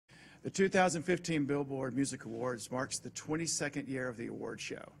The 2015 Billboard Music Awards marks the 22nd year of the award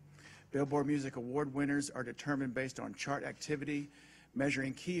show. Billboard Music Award winners are determined based on chart activity,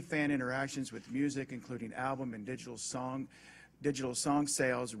 measuring key fan interactions with music, including album and digital song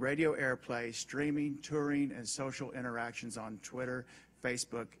sales, radio airplay, streaming, touring, and social interactions on Twitter,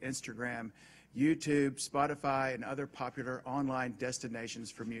 Facebook, Instagram, YouTube, Spotify, and other popular online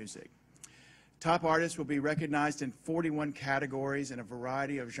destinations for music. Top artists will be recognized in 41 categories in a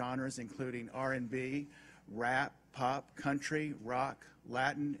variety of genres, including R&B, rap, pop, country, rock,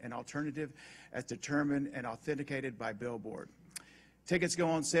 Latin, and alternative, as determined and authenticated by Billboard. Tickets go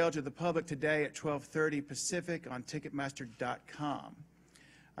on sale to the public today at 12:30 Pacific on Ticketmaster.com.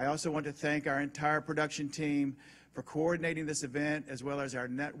 I also want to thank our entire production team for coordinating this event, as well as our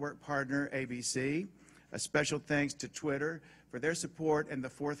network partner, ABC. A special thanks to Twitter for their support and the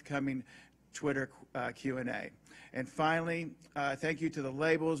forthcoming Twitter Q&A. And finally, thank you to the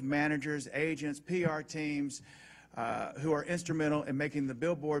labels, managers, agents, PR teams who are instrumental in making the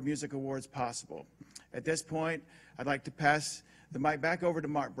Billboard Music Awards possible. At this point, I'd like to pass the mic back over to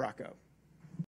Mark Bracco.